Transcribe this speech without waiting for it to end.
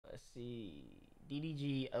see.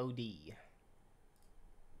 DDG OD.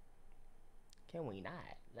 Can we not?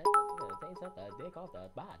 Let's take the dick off the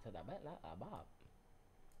bot to the butt, not a bop.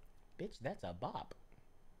 Bitch, that's a bop.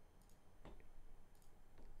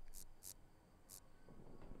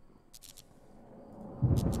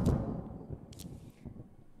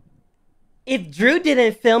 If Drew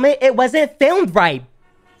didn't film it, it wasn't filmed right.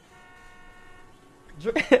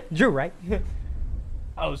 Drew, right?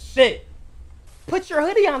 Oh shit. Put your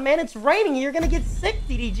hoodie on, man. It's raining. You're gonna get sick,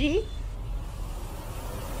 DDG.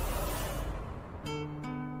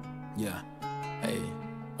 Yeah. Hey.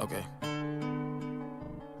 Okay.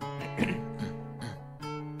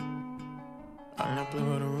 I'm not playing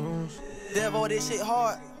by the rules. Devil, this shit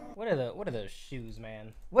hard. What are those shoes,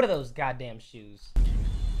 man? What are those goddamn shoes?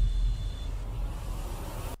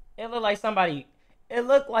 It looked like somebody. It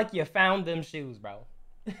looked like you found them shoes, bro.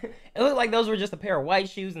 It looked like those were just a pair of white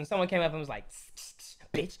shoes, and someone came up and was like,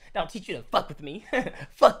 "Bitch, that'll teach you to fuck with me."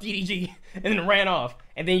 Fuck DDG, and then ran off.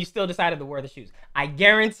 And then you still decided to wear the shoes. I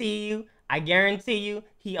guarantee you,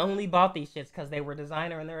 he only bought these shits because they were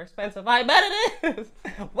designer and they're expensive. I bet it is.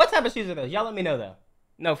 What type of shoes are those? Y'all let me know though.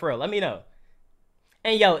 No, for real, let me know.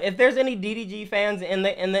 And yo, if there's any DDG fans in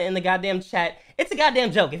the goddamn chat, it's a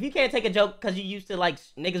goddamn joke. If you can't take a joke because you used to like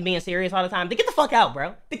niggas being serious all the time, then get the fuck out,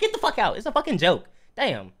 bro. Then get the fuck out. It's a fucking joke.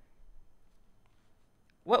 Damn.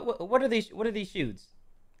 What are these shoes?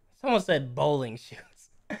 Someone said bowling shoes.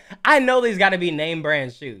 I know these got to be name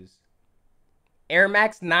brand shoes. Air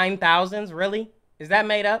Max 9000s, really? Is that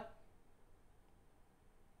made up?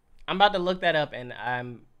 I'm about to look that up, and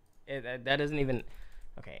that doesn't even.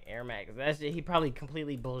 Okay, Air Max. He probably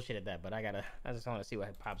completely bullshitted that, but I just want to see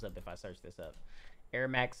what pops up if I search this up. Air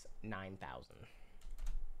Max 9000.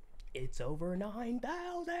 It's over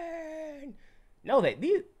 9,000. No,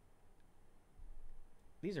 these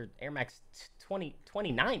are Air Max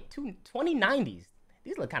 2090s.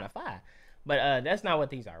 These look kind of fire, but that's not what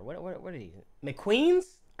these are. What are these?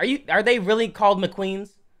 McQueens? Are they really called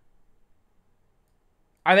McQueens?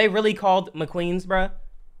 Are they really called McQueens, bruh?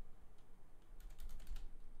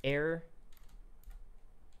 Air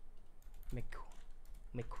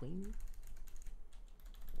McQueen?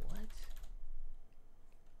 What?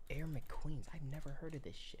 Air McQueens. I've never heard of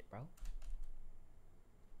this shit, bro.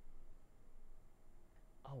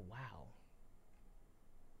 Oh wow.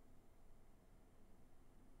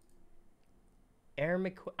 Air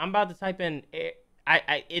McQueen. I'm about to type in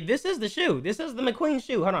this is the shoe. This is the McQueen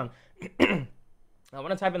shoe. Hold on. I want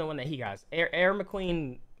to type in the one that he got. Air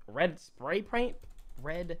McQueen red spray paint.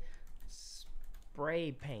 Red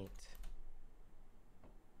spray paint.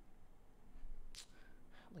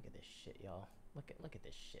 Look at this shit, y'all. Look at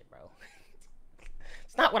this shit, bro.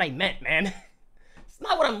 It's not what I meant, man. It's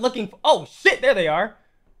not what I'm looking for. Oh shit, there they are.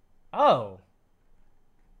 Oh.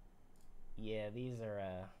 Yeah, these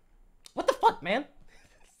are what the fuck, man?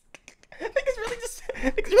 I think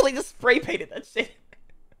it's really just spray painted that shit.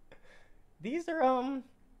 These are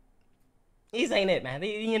these ain't it, man.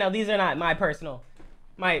 These are not my personal.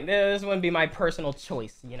 This wouldn't be my personal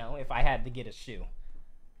choice, if I had to get a shoe.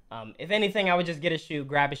 If anything, I would just get a shoe,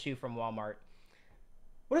 grab a shoe from Walmart.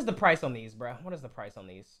 What is the price on these, bro? What is the price on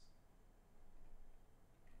these?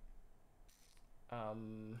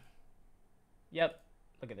 Yep.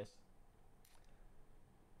 Look at this.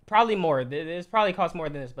 Probably more. This probably costs more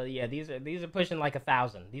than this, but yeah, these are pushing like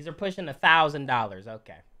 1,000. These are pushing $1,000.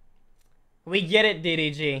 Okay. We get it,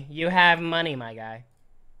 DDG. You have money, my guy.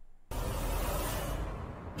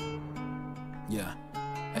 Yeah.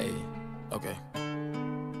 Hey. Okay.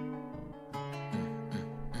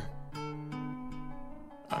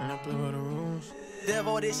 I do not play by the rules.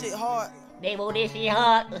 Devil, this shit hard. Devil, this shit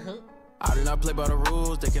hard. I do not play by the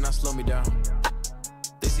rules. They cannot slow me down.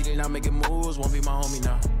 They see they not making moves. Won't be my homie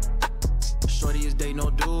now. Shorty is day no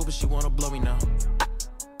dude, but she wanna blow me now.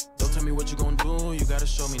 Don't tell me what you gonna do. You gotta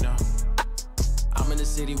show me now. I'm in the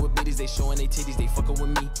city with biddies. They showing they titties. They fucking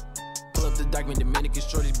with me. Pull up the document, Dominican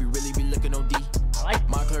shorties be really be looking OD. I like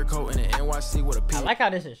my clear coat in the NYC with a P. I like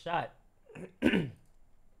how this is shot. I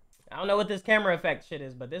don't know what this camera effect shit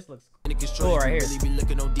is, but this looks cool right here. Really be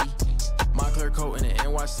looking OD. My clear coat in the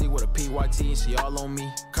NYC with a PYT and she all on me.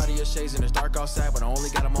 Cartier shades and it's dark outside, but I only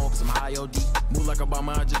got them on cause I'm high OD. Move like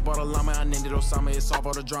Obama, I just bought a llama, I named it Osama, it solve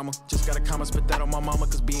all the drama. Just got a comment, spit that on my mama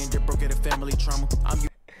cause being dip broke at a family trauma.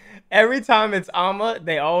 Every time it's Amma,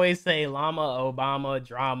 they always say llama, Obama,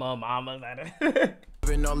 drama, mama.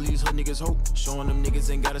 And all these hood niggas hope, showing them niggas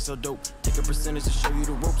ain't got it so dope. Take a percentage to show you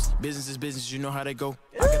the ropes. Business is business, you know how they go.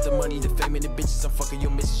 I got the money, the fame, and the bitches. I'm fucking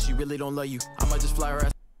your missus, she really don't love you. I might just fly her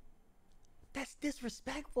ass. That's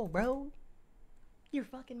disrespectful, bro. You're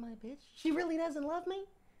fucking my bitch. She really doesn't love me?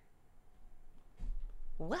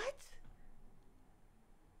 What?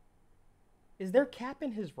 Is there cap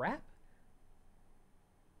in his rap?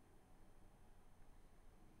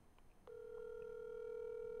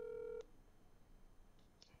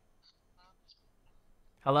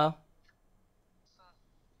 Hello?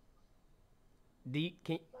 Do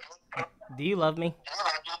you love me?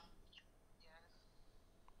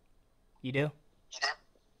 You do?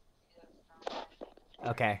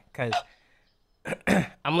 Okay, cause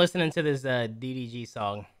I'm listening to this DDG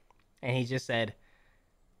song, and he just said,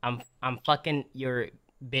 "I'm fucking your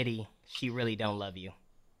biddy. She really don't love you,"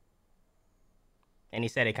 and he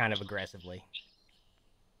said it kind of aggressively.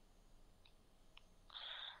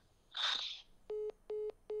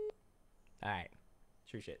 All right,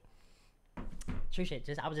 true shit. True shit.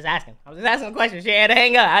 I was just asking. I was just asking a question. She had to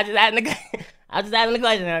hang up. I was just asking the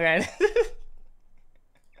question. Okay.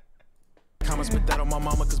 I'ma spit that on my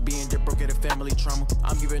mama, cause being dead broke at a family trauma.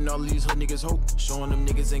 I'm giving all these hood niggas hope, showing them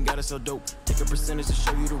niggas ain't gotta sell dope. Take a percentage to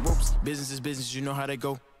show you the ropes. Business is business, you know how they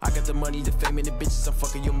go. I got the money, the fame, and the bitches. I'm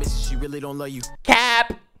fucking your missus, she really don't love you.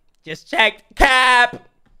 Cap. Just checked. Cap.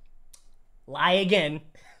 Lie again.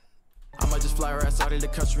 I might just fly her ass out of the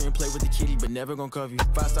country and play with the kitty, but never gonna cover you.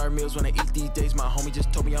 5-star meals when I eat these days, my homie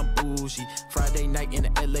just told me I'm bougie. Friday night in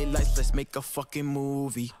the LA lights, let's make a fucking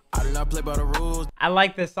movie. I do not play by the rules. I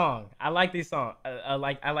like this song. I like this song. I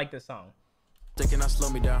like this song. They cannot slow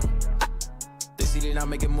me down. They see that I'm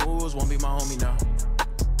making moves, won't be my homie now.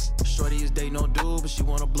 Shorty is dating no dude, but she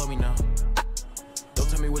wanna blow me now. Don't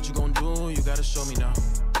tell me what you gonna do, you gotta show me now.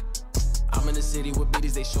 I'm in the city with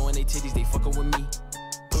bitches, they showing they titties, they fucking with me.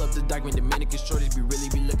 Pull up the document, Dominican shorties be really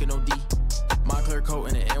be looking OD. My clear coat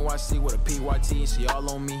in the NYC with a PYT, and she all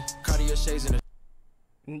on me. Cartier shades in the...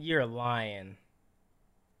 You're lying.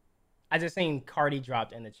 I just seen Cardi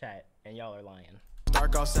dropped in the chat, and y'all are lying.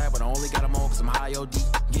 Dark outside, but I only got them on cause I'm high OD.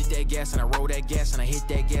 Get that gas and I roll that gas and I hit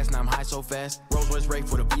that gas, now I'm high so fast. Rolls Royce Wraith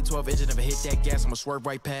for the V12 engine, if I hit that gas, I'ma swerve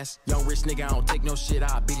right past. Young rich nigga, I don't take no shit,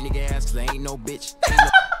 I'll beat a nigga ass cause I ain't no bitch.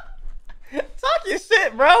 Talk your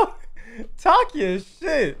shit, bro. Talk your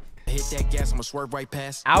shit. Hit that gas, I'ma swerve right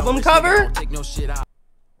past. Album cover? Don't take no shit out.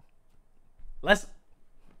 Let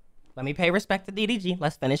me pay respect to DDG.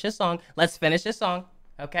 Let's finish this song.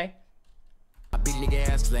 Okay? I beat a nigga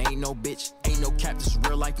ass cause I ain't no bitch. Ain't no cap, this is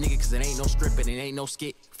real life nigga cause it ain't no script and it ain't no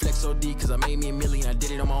skit. Flex OD cause I made me a million, I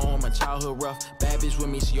did it on my own, my childhood rough. Bad bitch with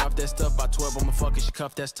me, she off that stuff. By 12 I'ma fuck her, she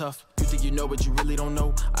cuffed, that's tough. You think you know but you really don't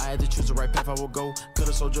know. I had to choose the right path I would go.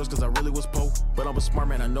 Could've sold drugs cause I really was poor, but I'm a smart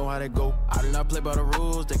man, I know how that go. I do not play by the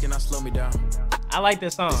rules, they cannot slow me down. I like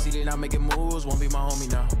this song. They see that I'm making moves, won't be my homie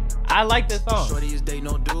now. I like this song. Shorty is dating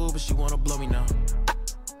no dude, but she wanna blow me now.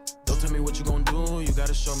 Don't tell me what you gonna do, you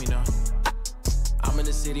gotta show me now. I'm in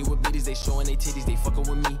the city with bitches, they showing they titties, they fucking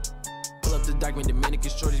with me. Pull up the document,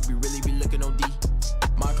 Dominican shorties be really be looking OD.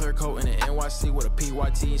 My clear coat in the NYC with a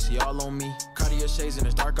PYT, and she all on me. Cartier shades and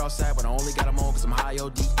it's dark outside, but I only got them on cause I'm high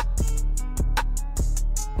OD.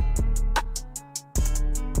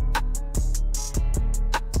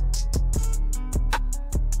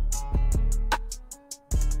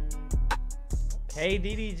 Hey,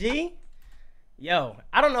 DDG. Yo,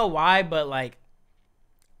 I don't know why, but like,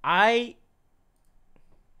 I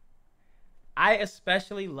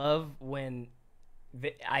especially love when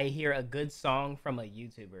I hear a good song from a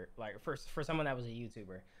YouTuber, like for someone that was a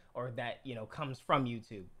YouTuber or that, you know, comes from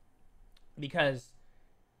YouTube, because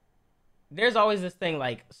there's always this thing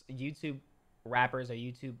like YouTube rappers or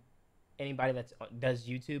anybody that does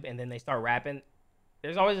YouTube and then they start rapping.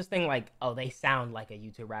 There's always this thing like, oh, they sound like a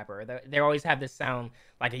YouTube rapper. Or they always have this sound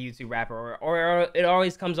like a YouTube rapper, or it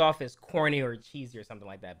always comes off as corny or cheesy or something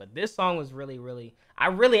like that. But this song was really, I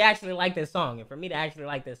really actually like this song. And for me to actually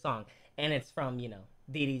like this song, and it's from, you know,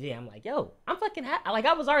 DDG, I'm like, yo, I'm fucking happy. Like,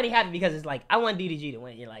 I was already happy because it's like, I want DDG to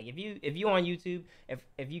win. You're like, if you on YouTube,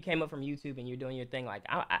 if you came up from YouTube and you're doing your thing, like,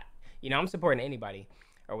 I you know, I'm supporting anybody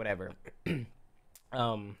or whatever. You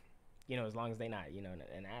know, as long as they not, you know,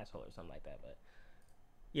 an asshole or something like that. But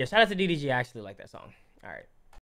yeah, shout out to DDG. I actually like that song. All right.